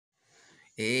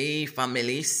Hey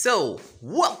family, so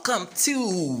welcome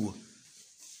to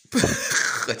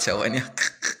Kacawanya.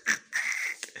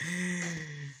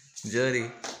 Jody,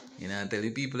 you know tell the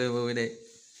people over there.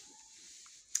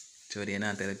 Jody, you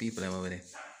know tell the people over there.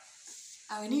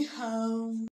 I need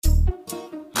home.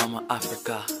 Mama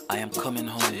Africa, I am coming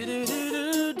home,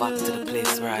 back to the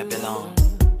place where I belong.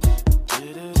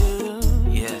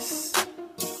 Yes,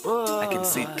 I can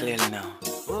see it clearly now.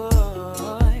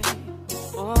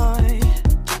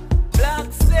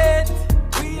 Black seed,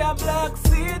 we are black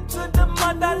seed to the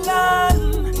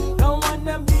motherland. Don't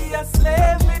wanna be a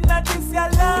slave in this your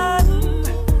land.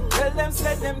 Tell them,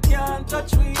 say them can't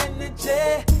touch we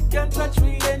energy, can't touch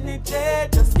we energy,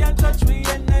 just can't touch we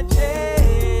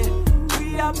energy.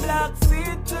 We are black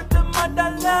seed to the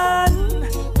motherland.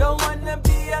 Don't wanna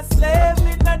be a slave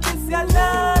in this your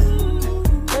land.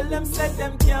 Tell them, say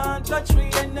them can't touch we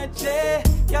energy,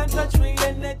 can't touch we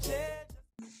energy.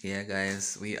 Yeah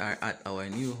guys, we are at our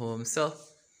new home. So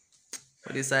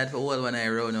we decided for all when I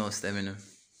run house them, you know,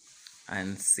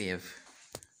 and save.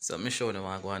 So me show them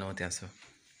what going out here so.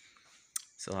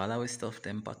 So all our stuff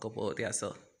them pack up out here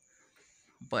so.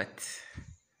 But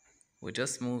we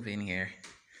just move in here.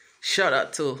 Shout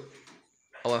out to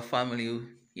our family.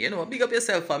 You know, big up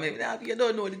yourself family. You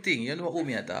don't know the thing, you know who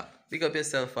me at that. Big up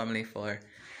yourself family for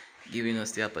giving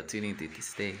us the opportunity to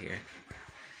stay here.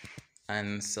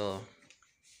 And so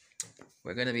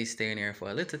we're gonna be staying here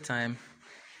for a little time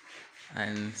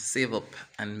and save up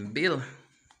and build.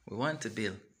 We want to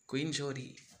build. Queen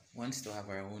Jody wants to have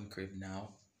her own crib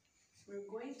now. We're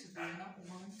going to be not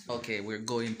want to. Okay, we're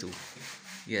going to.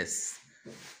 Yes.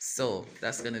 So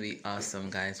that's gonna be awesome,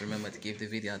 guys. Remember to give the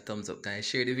video a thumbs up, guys.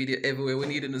 Share the video everywhere. We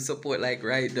need the support like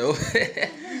right now.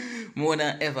 More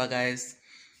than ever, guys.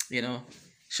 You know,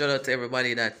 shout out to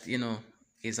everybody that, you know,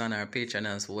 is on our Patreon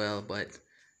as well. But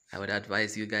I would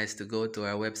advise you guys to go to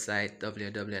our website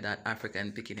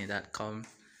www.africanpickiney.com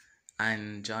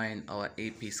and join our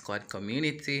AP Squad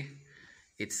community.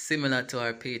 It's similar to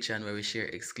our Patreon where we share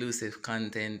exclusive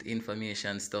content,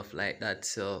 information, stuff like that.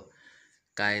 So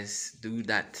guys, do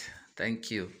that. Thank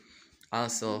you.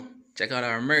 Also, check out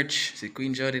our merch. See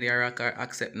Queen Jody, the Rocker,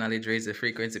 Accept Knowledge, Raise the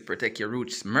Frequency, Protect Your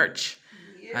Roots merch.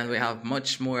 Yeah. And we have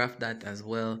much more of that as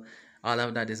well. All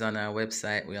of that is on our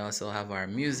website. We also have our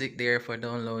music there for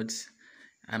downloads.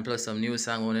 And plus some new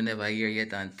song we never hear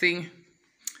yet and thing.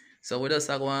 So we just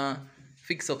going to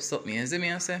fix up something. You see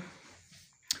me I say?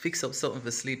 Fix up something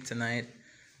for sleep tonight.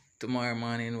 Tomorrow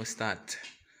morning we start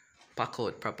pack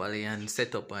out properly and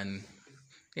set up and,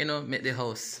 you know, make the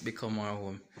house become our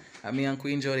home. And me and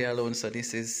Queen Jody alone, so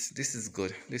this is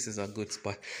good. This is a good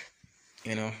spot,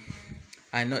 you know.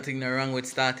 And nothing no wrong with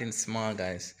starting small,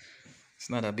 guys. It's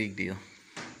not a big deal.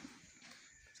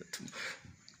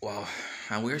 Wow,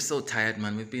 and we're so tired,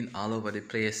 man. We've been all over the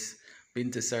place.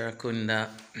 Been to Sarakunda,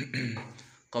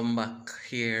 come back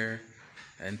here,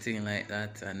 and things like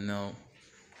that. And now,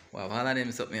 wow, all of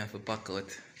them something I have to pack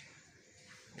out.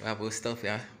 We have our stuff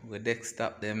here. We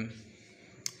desktop them.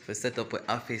 For set up an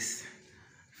office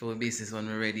for business when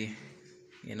we're ready.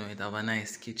 You know, it have a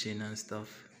nice kitchen and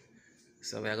stuff.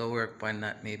 So we're gonna work on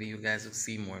that. Maybe you guys will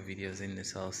see more videos in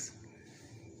this house.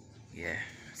 Yeah.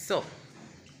 So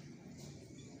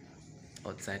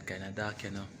outside kinda dark,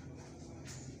 you know.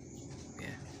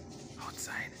 Yeah.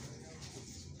 Outside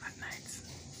at night.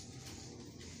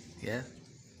 Yeah.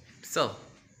 So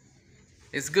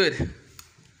it's good.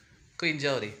 Queen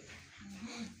Jody.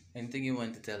 Anything you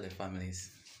want to tell the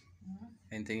families?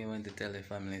 Anything you want to tell the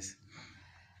families?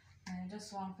 I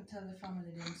just want to tell the family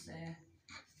them say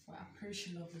we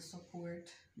appreciate of the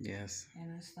support. Yes. You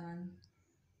understand?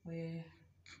 We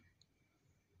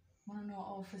wanna know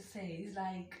how to say. It's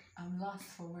like I'm lost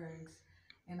for words.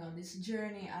 You know, this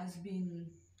journey has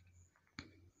been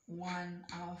one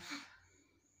of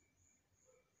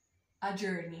a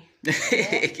journey.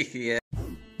 Yeah.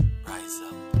 Rise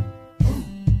up.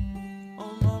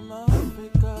 Oh, Mama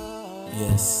Africa.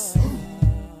 Yes,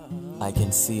 I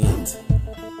can see it.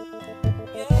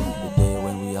 The day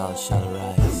when we all shall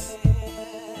rise.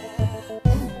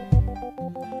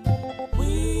 We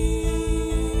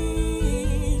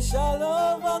shall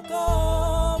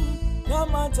overcome, no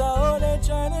matter how they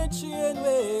try to chain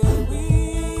me. We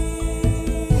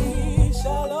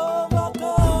shall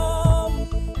overcome,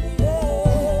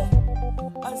 yeah.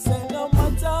 I say no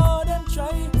matter how them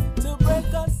try to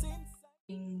break us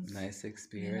inside. Nice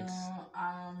experience. You know,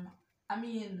 I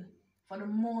mean, for the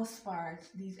most part,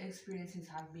 these experiences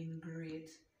have been great.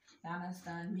 You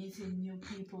understand? Meeting new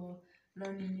people,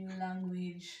 learning new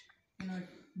language, you know,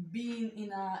 being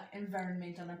in an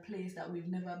environment and a place that we've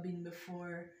never been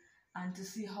before, and to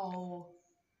see how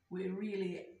we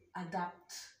really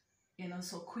adapt,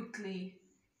 so quickly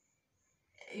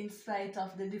in spite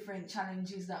of the different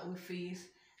challenges that we face.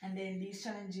 And then these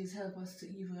challenges help us to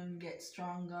even get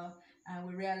stronger. And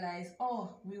we realize,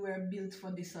 oh, we were built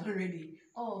for this already.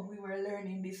 Oh, we were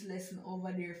learning this lesson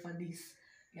over there for this.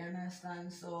 You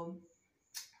understand? So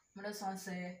I just want to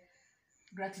say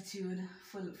gratitude,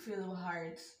 fill our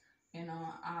hearts.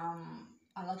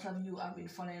 A lot of you have been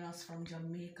following us from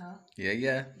Jamaica.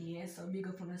 Yeah. Yeah, so big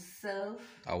up on yourself.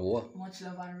 Awo. Much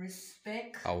love and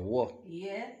respect. Awo.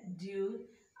 Yeah, dude.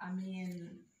 I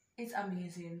mean, it's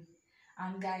amazing.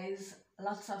 And guys,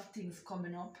 lots of things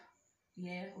coming up.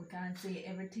 Yeah, we can't say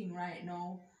everything right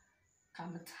now.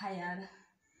 I'm tired.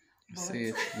 But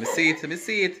me see it.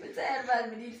 I'm tired,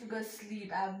 but I need to go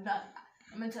sleep. I'm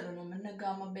gonna tell you, I'm gonna go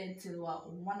on my bed till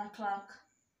what, 1 o'clock.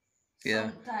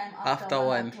 Yeah. Sometime after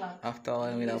 1 o'clock. After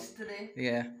 1 yesterday.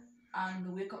 Yeah.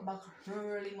 And wake up back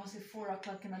early, must say 4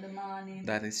 o'clock in the morning.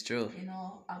 That is true.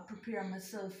 I prepare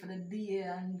myself for the day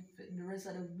and the rest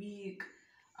of the week.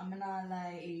 I'm not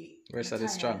like rest of the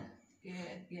strong. Yeah,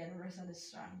 the rest of the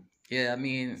strong. Yeah, I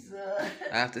mean, so,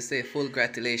 I have to say full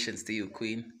congratulations to you,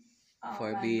 Queen,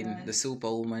 for being the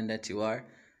superwoman that you are.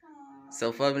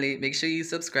 So family, make sure you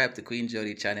subscribe to Queen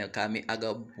Jody channel, cause I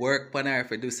got work on her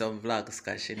for do some vlogs,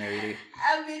 cause she not really.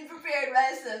 I've been prepared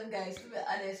myself, guys, to be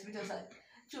honest, because I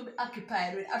should be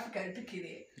occupied with African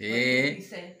Tukile. Yeah. He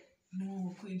said,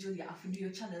 no, Queen Jody, you have to do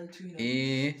your channel too,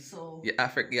 Yeah. So you're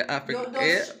African.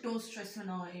 Don't stress me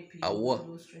now, AP. What?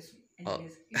 Don't stress me.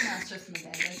 Anyways, you can't stress me,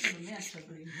 guys. I'm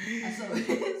struggling.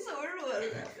 So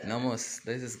we're no most.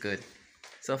 This is good.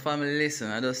 So family, listen,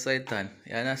 I just say it on.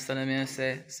 You understand what I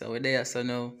say? So we're there, so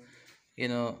now,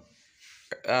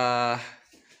 I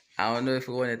don't know if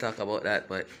we want to talk about that,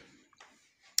 but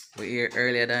we're here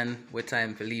earlier than we're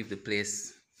time to leave the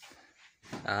place.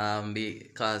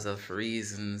 Because of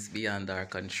reasons beyond our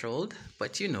control.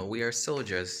 But we are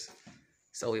soldiers.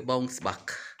 So we bounce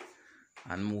back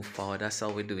and move forward. That's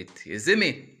how we do it. You see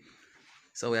me?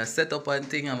 So we are set up one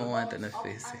thing and we want to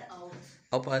face it.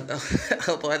 Up and out.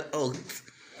 Up and out.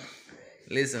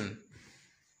 Listen,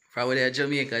 from there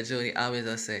Jamaica Johnny always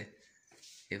I say,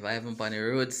 if I even on the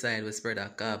roadside we spread a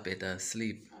carpet and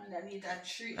sleep. Underneath a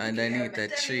tree. Underneath a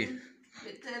tree.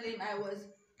 Tell him I was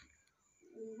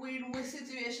with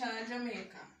situation in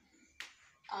Jamaica.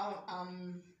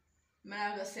 I'm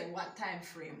not gonna say what time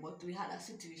frame, but we had a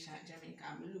situation in Jamaica.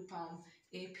 I'm look on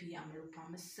AP, I'm look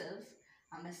on myself.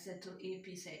 I said to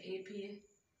AP, say AP,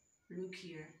 look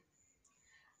here.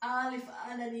 I'll live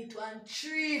underneath one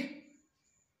tree.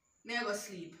 Never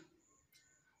sleep.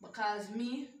 Because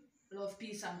me love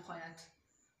peace and quiet.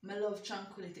 Me love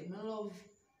tranquility. Me love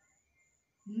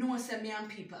know say me and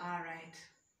people alright.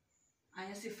 And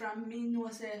you see from me know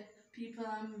say people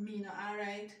and me not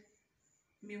alright.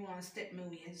 Me want to step my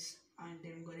ways and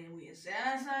them go their ways.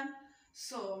 You understand?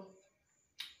 So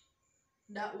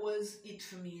that was it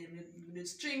for me. With the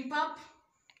string pop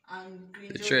and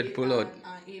Green the Jody thread pull out.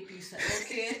 And AP said,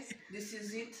 okay, this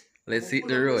is it. Let's We'll hit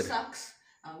the road. Socks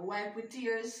and wipe with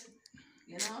tears.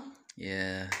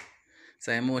 Yeah. It's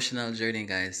an emotional journey,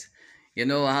 guys. You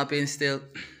know what happens still?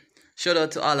 Shout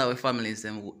out to all our families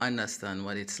and who understand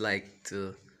what it's like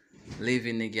to live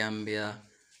in the Gambia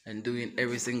and doing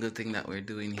every single thing that we're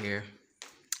doing here.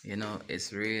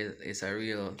 It's a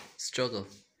real struggle.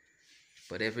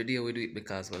 But every day we do it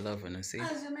because we love it, see?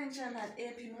 As you mentioned that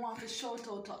AP, want to shout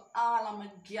out to all of my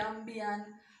Gambian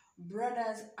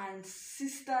brothers and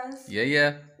sisters.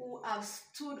 Yeah. Who have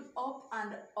stood up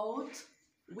and out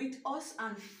with us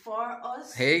and for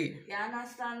us. Hey. You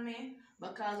understand me?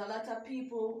 Because a lot of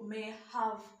people may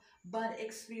have bad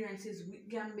experiences with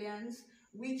Gambians,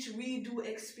 which we do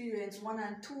experience 1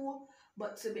 and 2.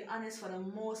 But to be honest, for the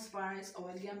most part,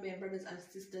 our Gambian brothers and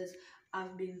sisters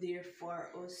have been there for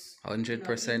us.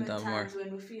 100% or more. Times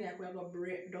when we feel like we're going to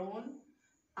break down.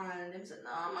 And them say,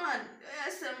 no man,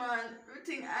 yes man,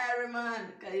 everything Irie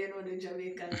man. Because the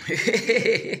Jamaican.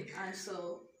 And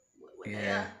so,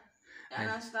 yeah. You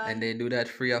understand? And they do that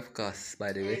free of cost,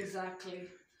 by the way. Exactly.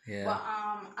 Yeah. But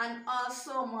and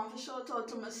also, man, for shout out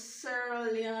to my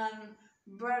Sierra Leone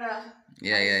brother.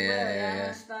 Yeah. You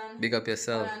understand? Big up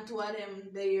yourself. 1 and 2 of them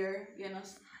there, you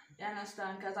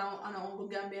understand? Because I know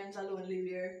Gambians alone live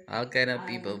here. All kind of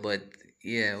people, but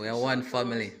yeah, we are one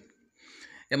family.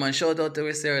 Yeah, man, shout out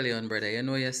to Sierra Leone, brother. You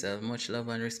know yourself. Much love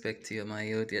and respect to you, my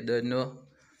youth. You don't know?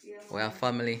 Yeah, we are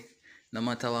family. No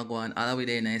matter what go on, all we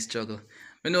there in a struggle.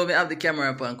 I know we have the camera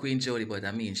up on Queen Jody, but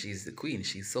I mean, she's the queen.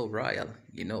 She's so royal,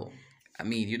 I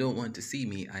mean, you don't want to see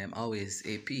me. I am always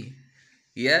AP.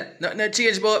 Yeah? Nothing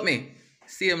change about me.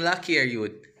 See him lock here,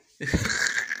 youth.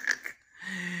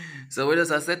 So we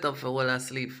just a set up for all our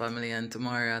sleep family, and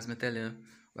tomorrow, as me tell you,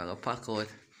 we're gonna pack out.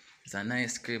 It's a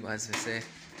nice crib, as we say.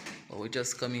 But we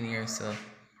just come in here, so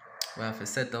we have to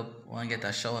set up. Want to get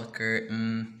a shower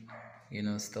curtain, you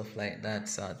know, stuff like that.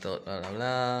 Sort out, blah blah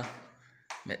blah.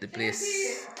 Make the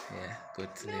place, yeah,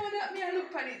 good to No, live. that me I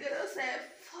look at it. They don't say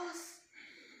first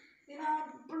in a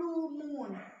blue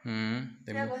moon.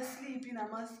 They Them- go sleep in a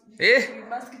Eh?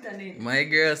 mosquito net. My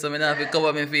girl, so me not have to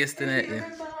cover my face You tonight, yeah.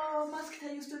 remember how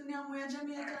mosquito used to name we in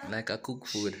Jamaica? Like a cook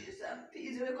food. She's a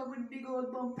piece. Wake up with big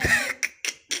old bump.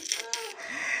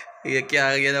 You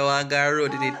can't, you know, want to go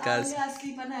road with it, cause I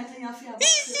sleep at night and you feel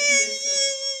box your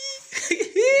face.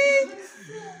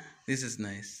 this is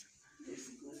nice. This is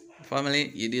good.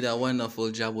 Family, you did a wonderful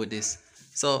job with this.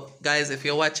 So, guys, if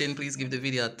you're watching, please give the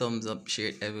video a thumbs up, share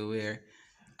it everywhere,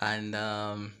 and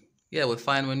yeah, we'll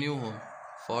find a new home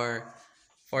for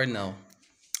now.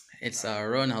 It's a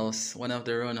run house, one of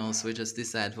the run house. We just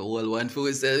decided for World One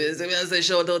Food Service. So we want to say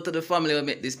shout out to the family who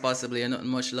make this possible. Nothing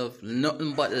much love,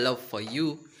 nothing but love for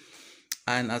you.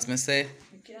 And as me say,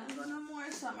 You can't go no more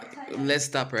summertime. let's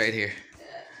stop right here.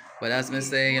 But as me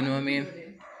say, you know what I mean?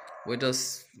 We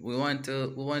want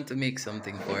to make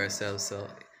something for ourselves, so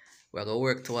we're gonna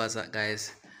work towards that,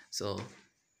 guys. So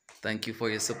thank you for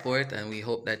your support, and we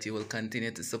hope that you will continue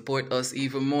to support us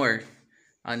even more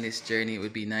on this journey. It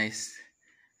would be nice.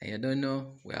 And you don't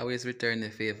know, we always return the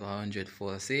favor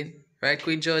 100-fold. See? Right,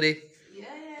 Queen Jody?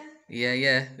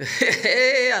 Yeah.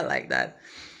 I like that.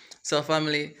 So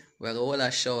family, we're gonna hold a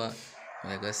shower,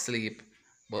 we're gonna sleep,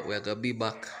 but we're gonna be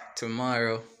back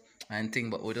tomorrow and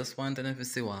think, but we just want to know if you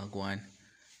see what go on.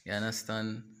 You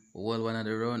understand? We hold one of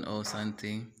the round house and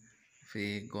thing. If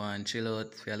we go and chill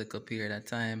out for a little period of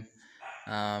time,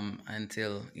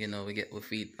 until you know we get our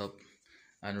feet up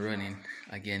and running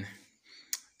again.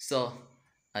 So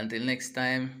until next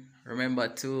time, remember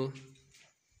to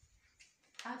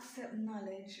Accept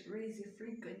knowledge, raise your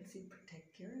frequency,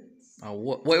 protect your roots.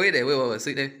 wait,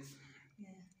 sit there. Yeah.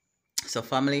 So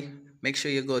family, make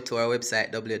sure you go to our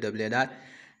website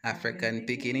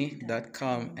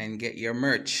www.africanpicking.com and get your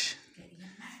merch,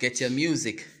 get your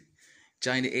music,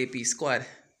 join the AP squad.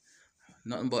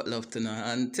 Nothing but love to know.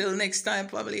 Until next time,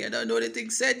 family, I don't know the thing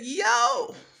said,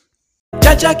 yo!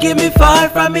 Jaja keep me far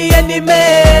from me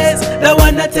enemies. They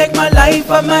wanna take my life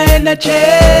and my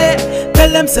energy. Tell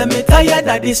them say me tired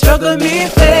of the struggle me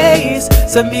face.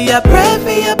 So me a pray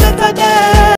for a better day.